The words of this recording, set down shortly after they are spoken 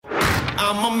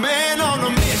I'm a man on a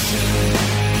mission.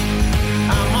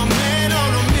 I'm a man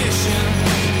on a mission.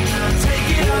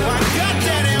 Take it up. I got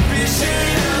that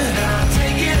ambition.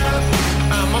 Take it up.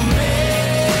 I'm a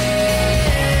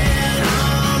man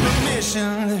on a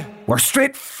mission. We're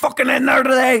straight fucking in there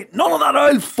today. None of that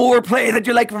old foreplay that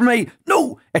you like from me.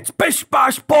 No, it's Bish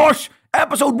Bash Bosh,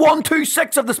 episode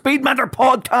 126 of the Speed Mentor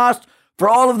podcast. For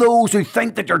all of those who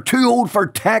think that you're too old for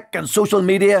tech and social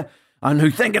media, and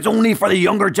who think it's only for the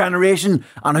younger generation,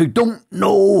 and who don't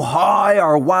know how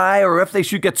or why or if they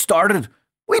should get started.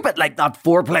 Wee bit like that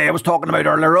foreplay I was talking about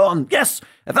earlier on. Yes,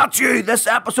 if that's you, this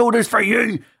episode is for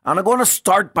you. And I'm going to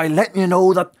start by letting you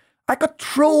know that I got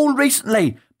trolled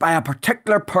recently by a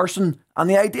particular person, and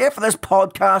the idea for this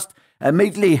podcast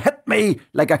immediately hit me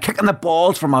like a kick in the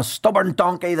balls from a stubborn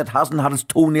donkey that hasn't had his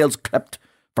toenails clipped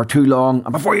for too long.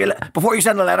 And before you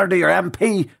send a letter to your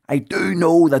MP, I do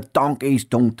know that donkeys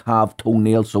don't have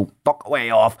toenails, so fuck away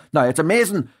off. Now, it's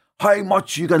amazing how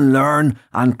much you can learn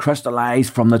and crystallise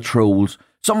from the trolls.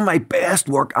 Some of my best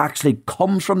work actually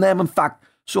comes from them, in fact,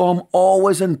 so I'm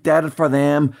always indebted for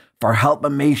them for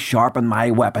helping me sharpen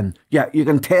my weapon. Yeah, you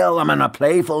can tell I'm in a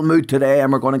playful mood today, and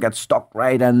we're going to get stuck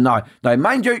right in now. Now,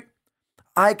 mind you,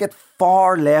 I get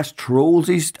far less trolls.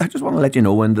 I just want to let you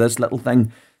know in this little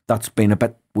thing that's been a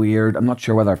bit weird. I'm not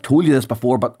sure whether I've told you this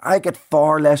before, but I get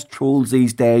far less trolls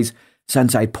these days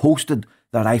since I posted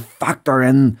that I factor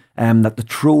in that the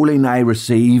trolling I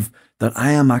receive, that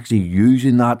I am actually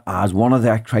using that as one of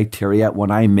the criteria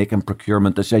when I'm making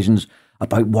procurement decisions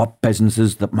about what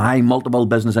businesses that my multiple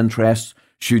business interests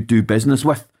should do business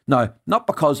with. Now, not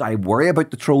because I worry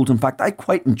about the trolls. In fact, I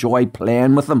quite enjoy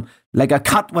playing with them like a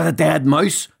cat with a dead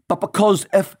mouse. But because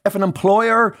if an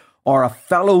employer or a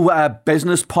fellow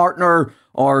business partner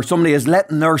or somebody is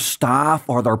letting their staff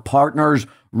or their partners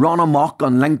run amok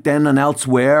on LinkedIn and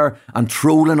elsewhere and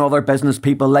trolling other business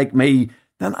people like me,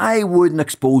 then I wouldn't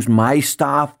expose my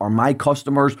staff or my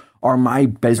customers or my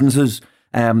businesses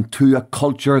to a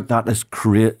culture that is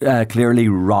clearly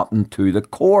rotten to the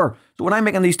core. So when I'm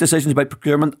making these decisions about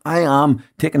procurement, I am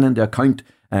taking into account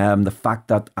the fact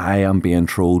that I am being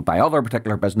trolled by other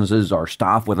particular businesses or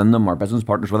staff within them or business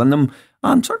partners within them,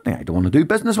 and certainly I don't want to do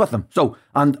business with them. So,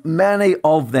 and many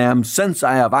of them, since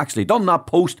I have actually done that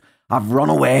post, have run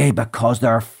away because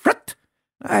they're frit.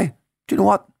 Do you know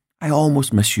what? I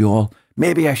almost miss you all.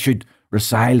 Maybe I should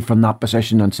resile from that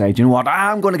position and say, do you know what?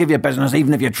 I'm going to give you business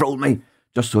even if you troll me,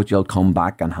 just so that you'll come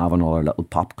back and have another little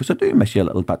pop, because I do miss you a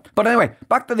little bit. But anyway,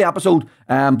 back to the episode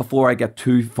before I get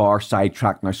too far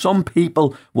sidetracked. Now, some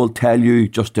people will tell you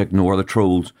just to ignore the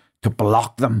trolls, to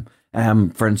block them,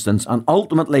 for instance, and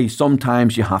ultimately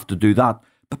sometimes you have to do that.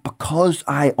 But because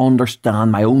I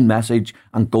understand my own message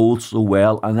and goals so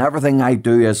well, and everything I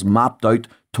do is mapped out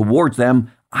towards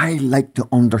them, I like to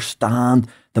understand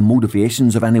the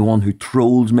motivations of anyone who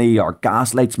trolls me or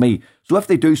gaslights me. So if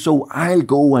they do so, I'll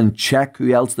go and check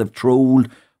who else they've trolled,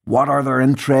 what are their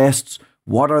interests,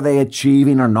 what are they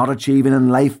achieving or not achieving in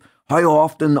life, how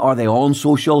often are they on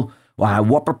social,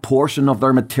 what proportion of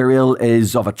their material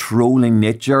is of a trolling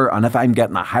nature, and if I'm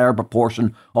getting a higher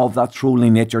proportion of that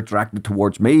trolling nature directed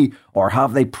towards me, or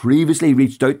have they previously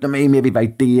reached out to me, maybe by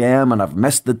DM, and I've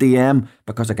missed the DM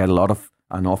because I get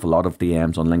an awful lot of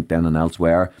DMs on LinkedIn and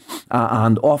elsewhere,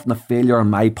 and often a failure on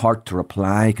my part to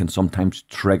reply can sometimes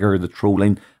trigger the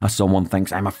trolling, as someone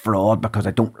thinks I'm a fraud because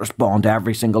I don't respond to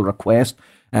every single request.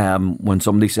 When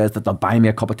somebody says that they'll buy me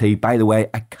a cup of tea, by the way,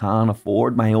 I can't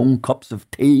afford my own cups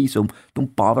of tea, so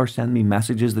don't bother sending me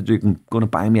messages that you're going to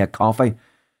buy me a coffee.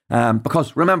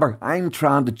 Because remember, I'm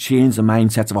trying to change the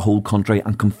mindsets of a whole country,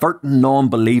 and converting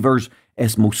non-believers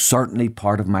is most certainly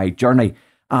part of my journey.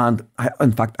 And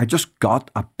in fact, I just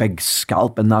got a big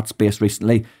scalp in that space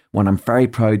recently, when I'm very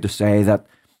proud to say that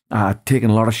I'd taken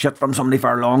a lot of shit from somebody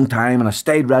for a long time, and I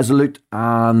stayed resolute,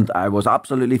 and I was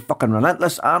absolutely fucking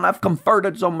relentless, and I've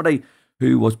converted somebody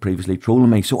who was previously trolling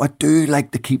me. So I do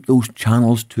like to keep those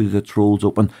channels to the trolls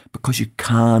open, because you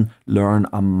can learn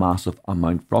a massive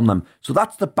amount from them. So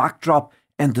that's the backdrop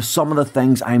into some of the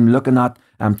things I'm looking at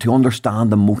to understand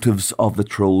the motives of the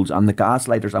trolls and the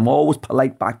gaslighters. I'm always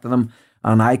polite back to them,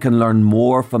 and I can learn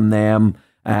more from them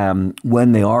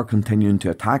when they are continuing to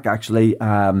attack, actually.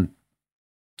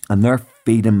 And they're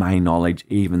feeding my knowledge,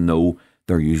 even though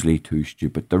they're usually too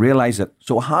stupid to realise it.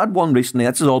 So I had one recently.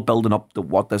 This is all building up to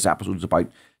what this episode is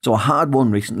about. So I had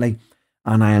one recently,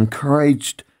 and I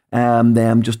encouraged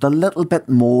them just a little bit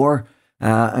more.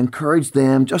 Encouraged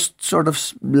them, just sort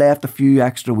of left a few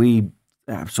extra wee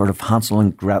sort of Hansel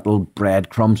and Gretel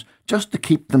breadcrumbs, just to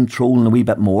keep them trolling a wee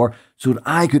bit more, so that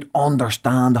I could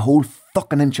understand the whole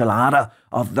fucking enchilada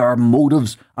of their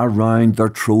motives around their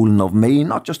trolling of me.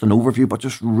 Not just an overview, but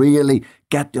just really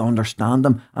get to understand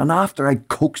them. And after I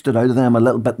coaxed it out of them a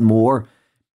little bit more,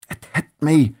 it hit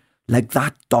me like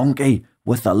that donkey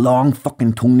with the long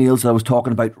fucking toenails that I was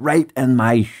talking about right in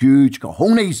my huge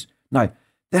cojones. Now,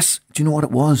 this, do you know what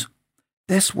it was?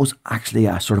 This was actually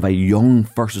a sort of a young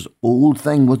versus old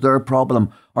thing was their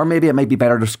problem. Or maybe it might be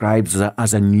better described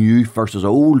as a new versus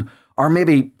old. Or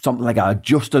maybe something like a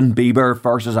Justin Bieber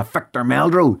versus a Victor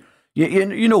Meldrew.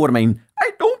 You know what I mean?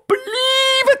 I don't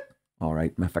believe it. All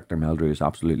right, my Victor Meldrew is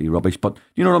absolutely rubbish. But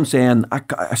you know what I'm saying?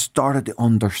 I started to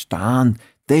understand.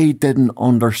 They didn't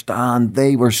understand.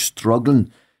 They were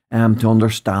struggling to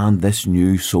understand this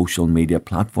new social media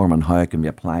platform and how it can be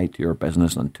applied to your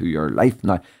business and to your life.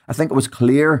 Now, I think it was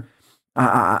clear.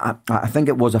 I think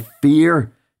it was a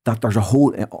fear that there's a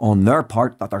whole, on their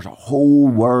part, that there's a whole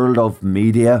world of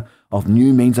media, of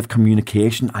new means of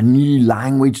communication, a new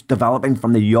language developing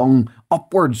from the young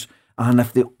upwards. And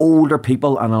if the older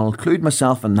people, and I'll include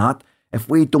myself in that, if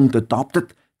we don't adopt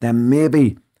it, then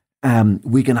maybe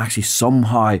we can actually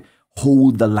somehow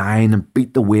hold the line and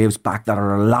beat the waves back that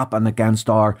are lapping against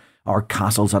our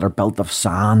castles that are built of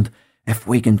sand. If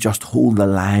we can just hold the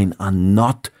line and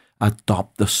not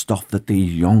adopt the stuff that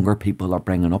these younger people are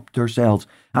bringing up to ourselves.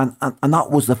 And that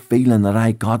was the feeling that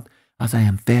I got as I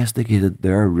investigated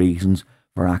their reasons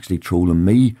for actually trolling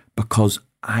me, because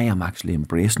I am actually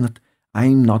embracing it.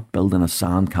 I'm not building a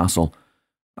sand castle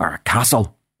or a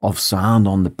castle of sand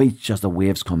on the beach as the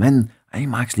waves come in.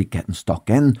 I'm actually getting stuck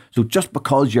in. So just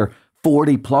because you're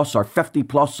 40 plus or 50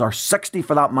 plus or 60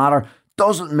 for that matter,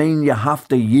 doesn't mean you have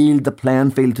to yield the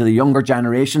playing field to the younger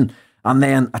generation and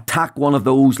then attack one of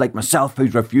those like myself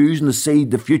who's refusing to see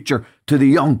the future to the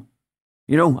young.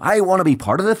 You know, I want to be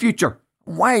part of the future.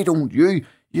 Why don't you?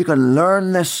 You can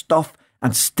learn this stuff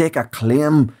and stake a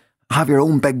claim, have your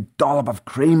own big dollop of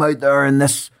cream out there in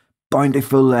this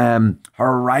bountiful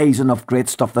horizon of great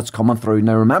stuff that's coming through.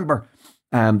 Now remember,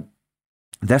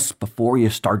 this before you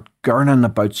start gurning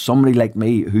about somebody like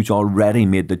me who's already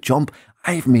made the jump.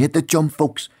 I've made the jump,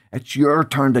 folks. It's your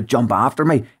turn to jump after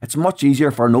me. It's much easier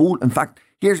for an old... In fact,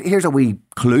 here's a wee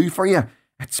clue for you.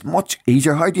 It's much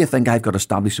easier. How do you think I've got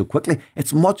established so quickly?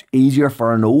 It's much easier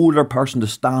for an older person to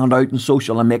stand out in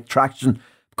social and make traction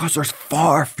because there's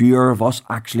far fewer of us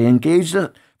actually engaged in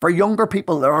it. For younger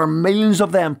people, there are millions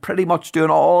of them pretty much doing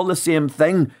all the same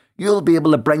thing. You'll be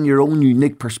able to bring your own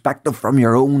unique perspective from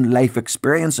your own life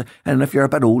experience. And if you're a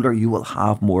bit older, you will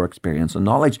have more experience and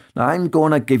knowledge. Now, I'm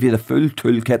going to give you the full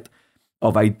toolkit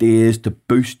of ideas to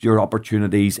boost your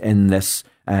opportunities in this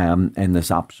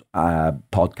podcast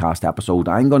episode.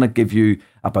 I'm going to give you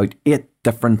about 8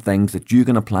 different things that you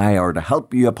can apply, or to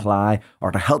help you apply,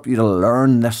 or to help you to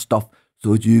learn this stuff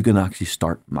so that you can actually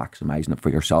start maximising it for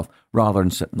yourself rather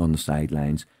than sitting on the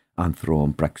sidelines and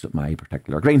throwing bricks at my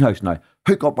particular greenhouse. Now,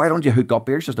 hook up. Why don't you hook up?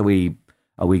 Here's just a wee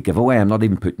giveaway. I'm not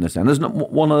even putting this in. Isn't it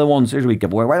one of the ones? Here's a wee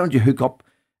giveaway. Why don't you hook up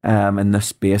in this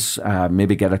space?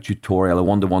 Maybe get a tutorial, a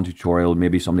one-to-one tutorial.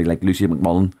 Maybe somebody like Lucy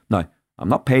McMullen. Now, I'm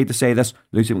not paid to say this.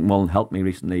 Lucy McMullen helped me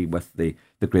recently with the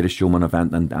Greatest Showman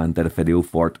event and did a video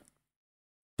for it.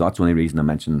 So that's the only reason I'm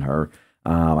mentioning her.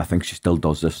 I think she still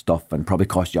does this stuff, and probably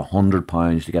cost you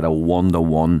 £100 to get a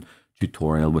one-to-one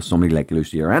tutorial with somebody like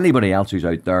Lucy or anybody else who's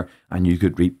out there, and you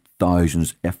could reap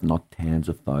thousands, if not tens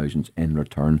of thousands in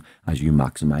return as you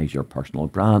maximise your personal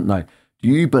brand. Now, do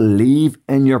you believe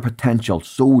in your potential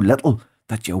so little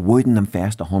that you wouldn't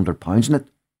invest £100 in it?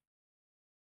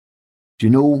 Do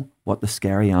you know what the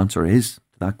scary answer is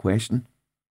to that question?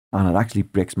 And it actually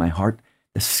breaks my heart.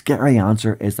 The scary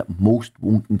answer is that most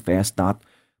won't invest that,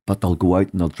 but they'll go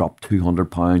out and they'll drop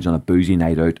 £200 on a boozy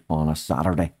night out on a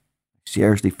Saturday.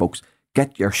 Seriously, folks,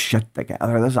 get your shit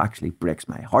together. This actually breaks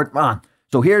my heart, man.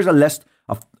 So here's a list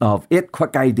of 8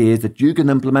 quick ideas that you can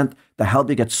implement to help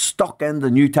you get stuck in the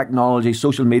new technology,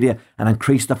 social media, and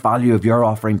increase the value of your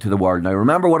offering to the world. Now,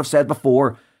 remember what I've said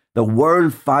before. The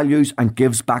world values and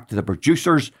gives back to the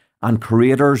producers and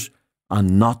creators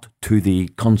and not to the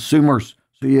consumers.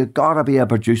 So you've got to be a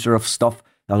producer of stuff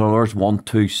that others want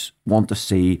to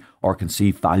see or can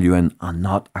see value in, and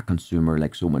not a consumer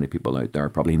like so many people out there,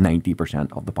 probably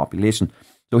 90% of the population.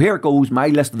 So here goes my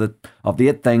list of the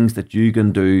 8 things that you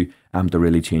can do to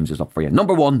really change this up for you.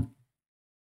 Number 1,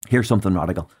 here's something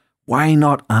radical. Why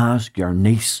not ask your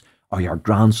niece or your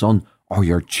grandson or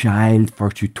your child for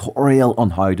a tutorial on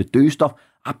how to do stuff?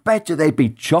 I bet you they'd be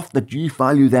chuffed that you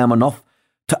value them enough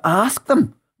to ask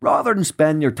them, rather than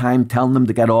spend your time telling them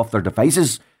to get off their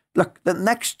devices. Look, the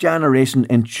next generation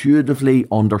intuitively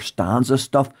understands this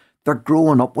stuff. They're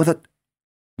growing up with it.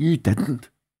 You didn't.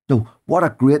 No, what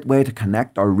a great way to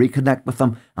connect or reconnect with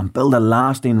them and build a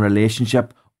lasting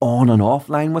relationship on and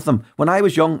offline with them. When I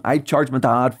was young, I charged my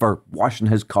dad for washing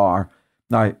his car.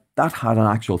 Now, that had an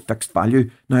actual fixed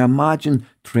value. Now, imagine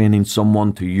training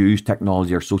someone to use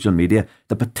technology or social media.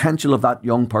 The potential of that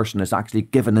young person is actually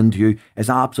given into you is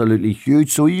absolutely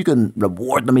huge. So you can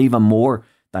reward them even more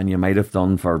than you might have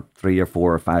done for 3 or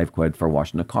 4 or 5 quid for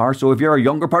washing a car. So if you're a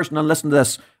younger person and listen to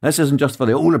this isn't just for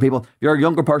the older people. If you're a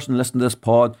younger person and listen to this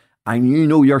pod and you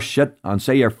know your shit and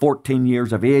say you're 14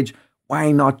 years of age,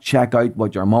 why not check out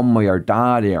what your mum or your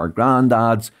dad or your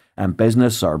granddad's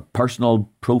business or personal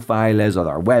profile is, or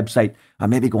their website,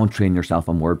 and maybe go and train yourself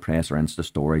on WordPress or Insta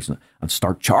stories and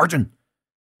start charging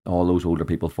all those older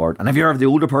people for it. And if you're the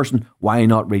older person, why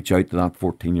not reach out to that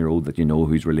 14-year-old that you know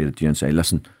who's related to you and say,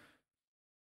 listen,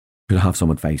 could I have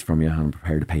some advice from you? I'm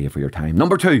prepared to pay you for your time.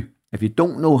 Number 2, if you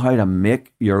don't know how to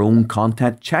make your own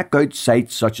content, check out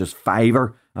sites such as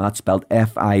Fiverr, and that's spelled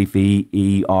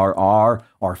Fiverr,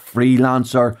 or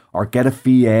Freelancer, or get a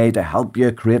VA to help you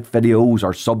create videos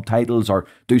or subtitles or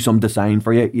do some design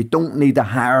for you. You don't need to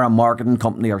hire a marketing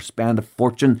company or spend a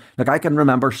fortune. Like, I can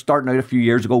remember starting out a few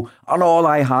years ago and all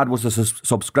I had was a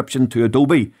subscription to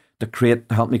Adobe to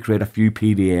help me create a few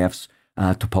PDFs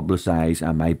to publicise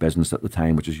my business at the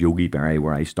time, which is Yogi Berry,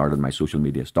 where I started my social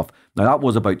media stuff. Now, that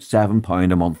was about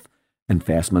 £7 a month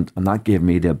investment, and that gave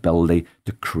me the ability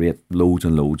to create loads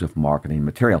and loads of marketing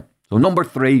material. So number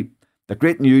 3, the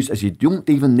great news is you don't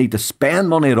even need to spend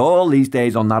money at all these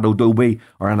days on that Adobe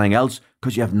or anything else,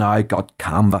 because you have now got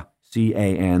Canva,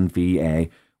 Canva,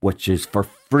 which is for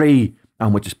free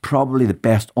and which is probably the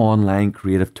best online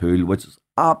creative tool, which is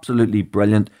absolutely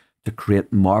brilliant to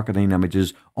create marketing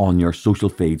images on your social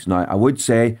feeds. Now, I would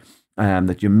say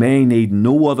that you may need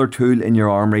no other tool in your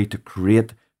armoury to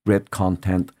create great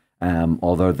content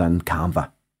other than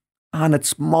Canva. And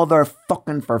it's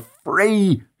motherfucking for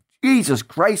free. Jesus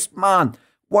Christ, man.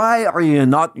 Why are you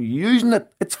not using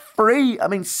it? It's free. I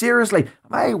mean, seriously,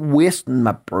 am I wasting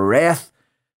my breath?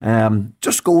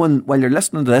 Just go and, while you're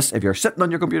listening to this, if you're sitting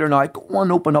on your computer now, go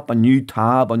and open up a new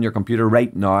tab on your computer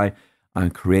right now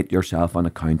and create yourself an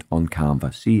account on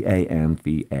Canva,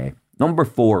 Canva. Number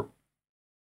 4,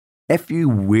 if you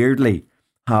weirdly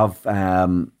have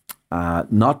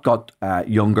not got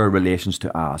younger relations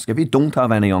to ask, if you don't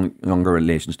have any younger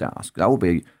relations to ask, that would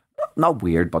be not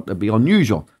weird, but it'd be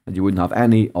unusual that you wouldn't have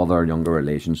any other younger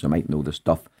relations who might know this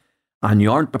stuff, and you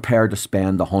aren't prepared to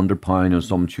spend £100 on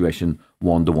some tuition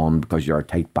 1-to-1 because you're a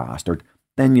tight bastard,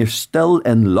 then you're still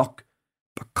in luck,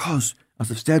 because,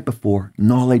 as I've said before,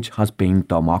 knowledge has been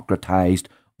democratised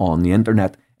on the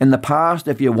internet. In the past,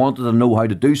 if you wanted to know how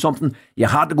to do something, you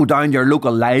had to go down to your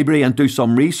local library and do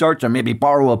some research and maybe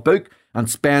borrow a book and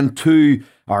spend 2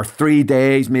 or 3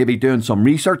 days maybe doing some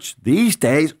research. These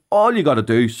days, all you got to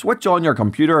do, switch on your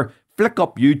computer, flick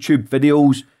up YouTube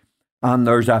videos, and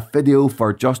there's a video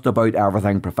for just about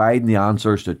everything, providing the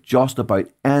answers to just about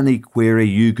any query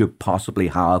you could possibly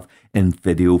have in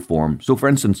video form. So, for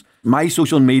instance, my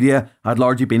social media had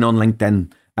largely been on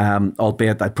LinkedIn,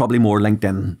 albeit I'd probably more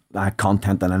LinkedIn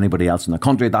content than anybody else in the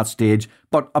country at that stage.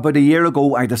 But about a year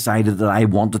ago, I decided that I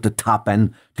wanted to tap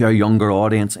in to a younger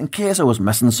audience in case I was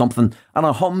missing something. And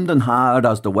I hummed and hawed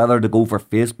as to whether to go for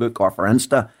Facebook or for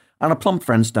Insta. And I plumped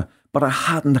for Insta, but I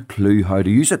hadn't a clue how to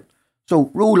use it.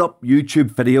 So roll up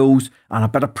YouTube videos and a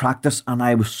bit of practice, and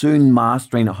I was soon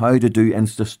mastering how to do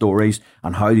Insta stories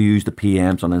and how to use the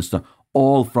PMs on Insta,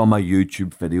 all from a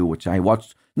YouTube video which I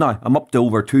watched. Now, I'm up to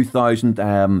over 2,000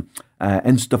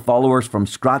 Insta followers from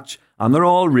scratch, and they're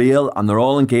all real and they're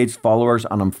all engaged followers,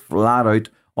 and I'm flat out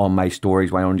on my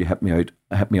stories. Why don't you hit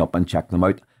me up and check them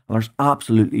out? And there's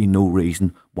absolutely no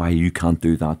reason why you can't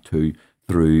do that too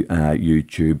through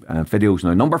YouTube videos.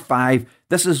 Now, number 5,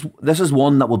 this is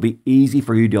one that will be easy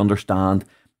for you to understand.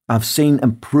 I've seen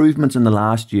improvements in the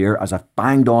last year as I've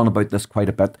banged on about this quite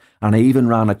a bit, and I even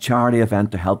ran a charity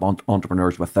event to help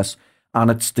entrepreneurs with this.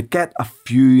 And it's to get a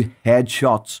few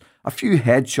headshot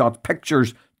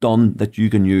pictures done that you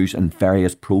can use in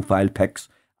various profile pics,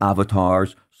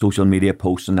 avatars, social media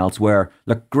posts and elsewhere.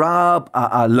 Look, grab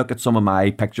a look at some of my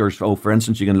pictures. Oh, for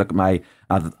instance, you can look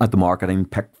at the marketing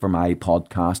pic for my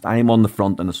podcast. I'm on the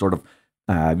front in a sort of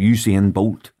Usain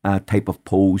Bolt type of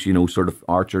pose, sort of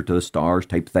Archer to the stars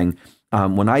type thing.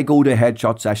 When I go to a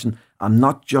headshot session, I'm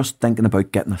not just thinking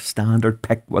about getting a standard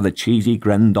pic with a cheesy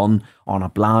grin done on a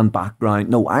bland background.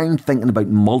 No, I'm thinking about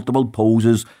multiple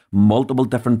poses, multiple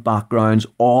different backgrounds,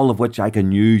 all of which I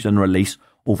can use and release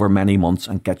over many months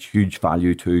and get huge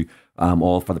value to,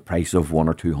 all for the price of £100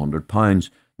 or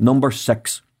 £200. Number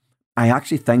 6, I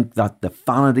actually think that the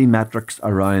vanity metrics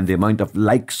around the amount of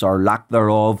likes or lack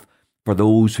thereof for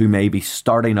those who may be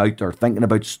starting out or thinking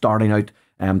about starting out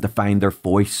to find their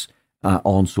voice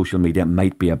on social media. It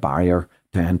might be a barrier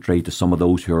to entry to some of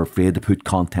those who are afraid to put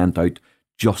content out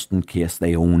just in case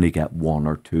they only get 1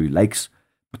 or 2 likes.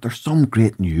 But there's some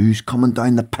great news coming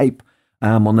down the pipe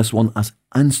on this one, as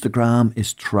Instagram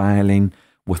is trialling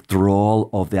withdrawal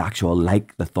of the actual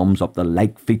like, the thumbs up, the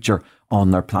like feature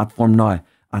on their platform now.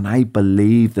 And I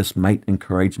believe this might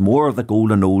encourage more of the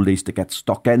golden oldies to get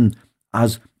stuck in,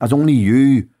 as only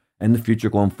you in the future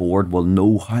going forward will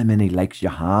know how many likes you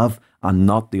have and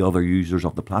not the other users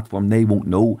of the platform. They won't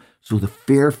know. So the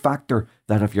fear factor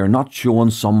that if you're not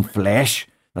showing some flesh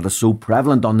that is so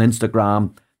prevalent on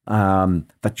Instagram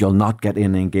that you'll not get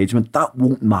any engagement, that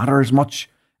won't matter as much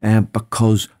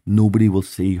because nobody will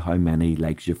see how many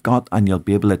likes you've got, and you'll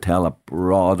be able to tell a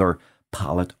broader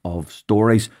palette of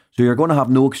stories. So you're going to have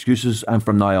no excuses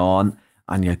from now on,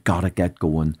 and you got to get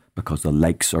going because the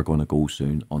likes are going to go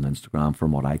soon on Instagram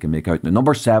from what I can make out. Now,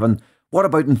 number 7, what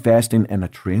about investing in a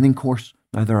training course?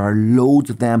 Now, there are loads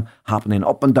of them happening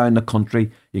up and down the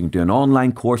country. You can do an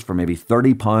online course for maybe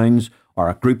 £30 or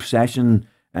a group session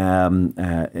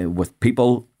with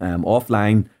people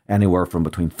offline anywhere from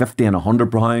between £50 and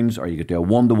 £100, or you could do a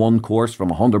one-to-one course from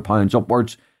 £100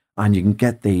 upwards. And you can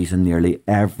get these in nearly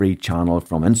every channel,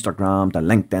 from Instagram to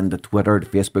LinkedIn to Twitter to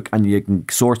Facebook, and you can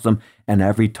source them in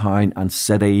every town and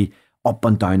city up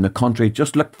and down the country.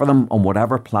 Just look for them on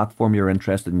whatever platform you're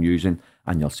interested in using,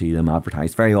 and you'll see them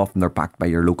advertised. Very often they're backed by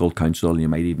your local council, and you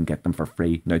might even get them for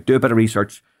free. Now, do a bit of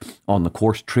research on the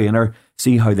course trainer,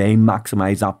 see how they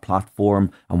maximise that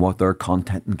platform and what their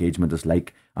content engagement is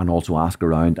like, and also ask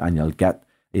around, and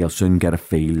you'll soon get a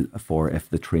feel for if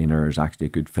the trainer is actually a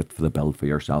good fit for the build for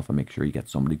yourself, and make sure you get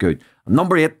somebody good. And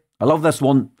number 8, I love this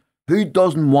one. Who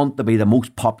doesn't want to be the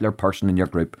most popular person in your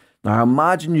group? Now,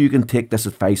 imagine you can take this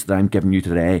advice that I'm giving you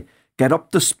today, get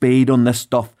up to speed on this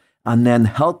stuff, and then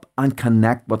help and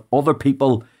connect with other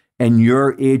people in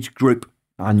your age group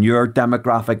and your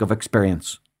demographic of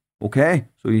experience. Okay?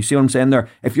 So you see what I'm saying there?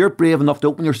 If you're brave enough to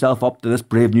open yourself up to this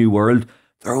brave new world,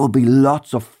 there will be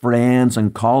lots of friends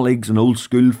and colleagues and old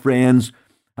school friends,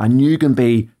 and you can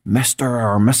be Mr.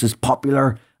 or Mrs.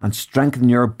 Popular and strengthen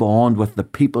your bond with the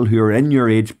people who are in your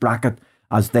age bracket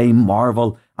as they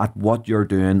marvel at what you're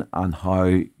doing and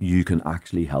how you can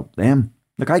actually help them.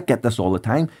 Look, I get this all the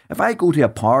time. If I go to a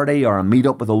party or a meet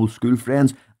up with old school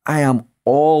friends, I am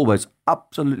always,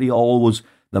 absolutely always,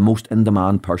 the most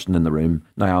in-demand person in the room.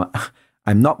 Now,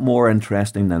 I'm not more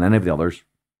interesting than any of the others.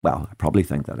 Well, I probably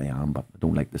think that I am, but I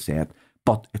don't like to say it.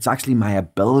 But it's actually my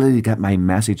ability to get my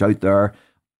message out there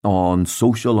on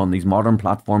social, on these modern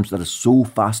platforms, that is so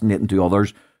fascinating to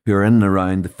others who are in and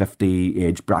around the 50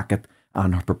 age bracket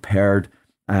and are prepared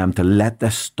to let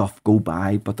this stuff go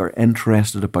by, but they're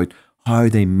interested about how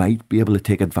they might be able to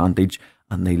take advantage,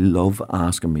 and they love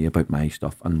asking me about my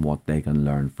stuff and what they can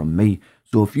learn from me.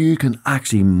 So if you can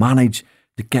actually manage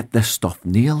to get this stuff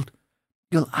nailed,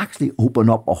 you'll actually open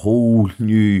up a whole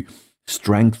new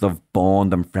strength of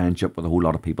bond and friendship with a whole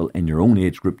lot of people in your own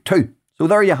age group too. So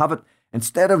there you have it.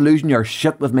 Instead of losing your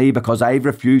shit with me because I've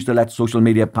refused to let social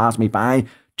media pass me by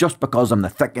just because I'm the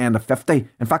thick end of 50.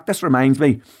 In fact, this reminds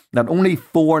me that only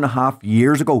 4.5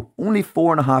 years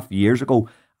ago,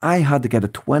 I had to get a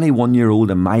 21-year-old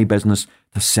in my business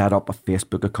to set up a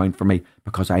Facebook account for me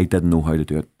because I didn't know how to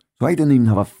do it. So I didn't even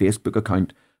have a Facebook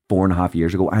account 4.5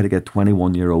 years ago. I had to get a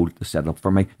 21-year-old to set up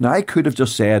for me. Now, I could have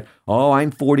just said, oh,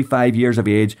 I'm 45 years of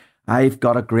age. I've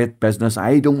got a great business.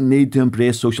 I don't need to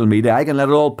embrace social media. I can let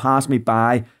it all pass me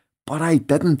by. But I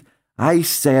didn't. I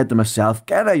said to myself,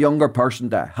 get a younger person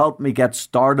to help me get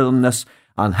started on this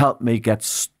and help me get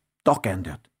stuck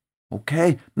into it.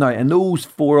 Okay? Now, in those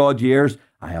 4 odd years,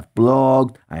 I have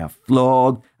blogged, I have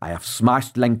vlogged, I have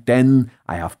smashed LinkedIn,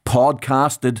 I have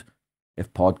podcasted.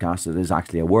 If podcasted is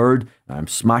actually a word, I'm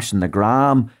smashing the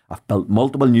gram. I've built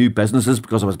multiple new businesses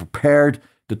because I was prepared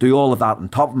to do all of that on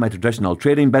top of my traditional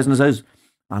trading businesses.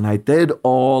 And I did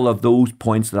all of those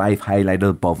points that I've highlighted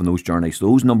above in those journeys. So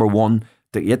those number 1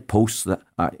 to 8 posts,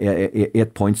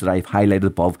 8 points that I've highlighted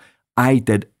above, I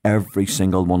did every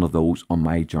single one of those on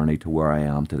my journey to where I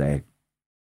am today.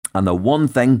 And the one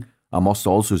thing I must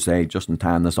also say, just in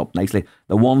tying this up nicely,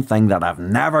 the one thing that I've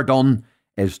never done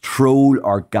is troll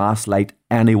or gaslight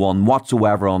anyone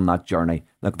whatsoever on that journey.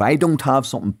 Look, if I don't have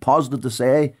something positive to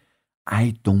say,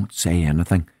 I don't say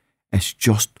anything. It's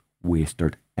just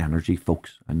wasted energy,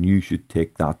 folks, and you should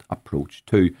take that approach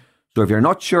too. So if you're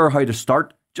not sure how to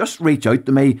start, just reach out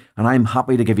to me and I'm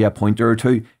happy to give you a pointer or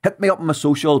two. Hit me up on my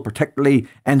social, particularly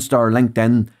Insta or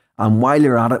LinkedIn. And while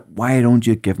you're at it, why don't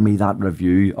you give me that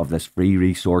review of this free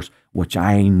resource, which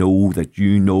I know that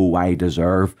you know I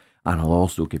deserve, and I'll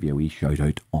also give you a wee shout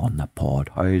out on the pod.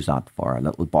 How's that for a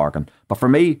little bargain? But for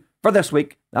me, for this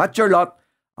week, that's your lot.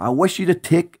 I wish you to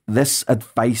take this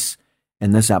advice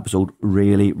in this episode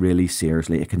really, really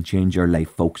seriously. It can change your life,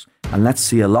 folks. And let's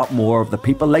see a lot more of the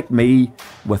people like me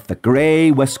with the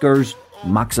grey whiskers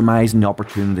maximising the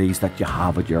opportunities that you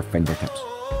have at your fingertips.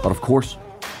 But of course,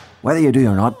 whether you do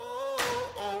or not,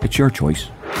 it's your choice.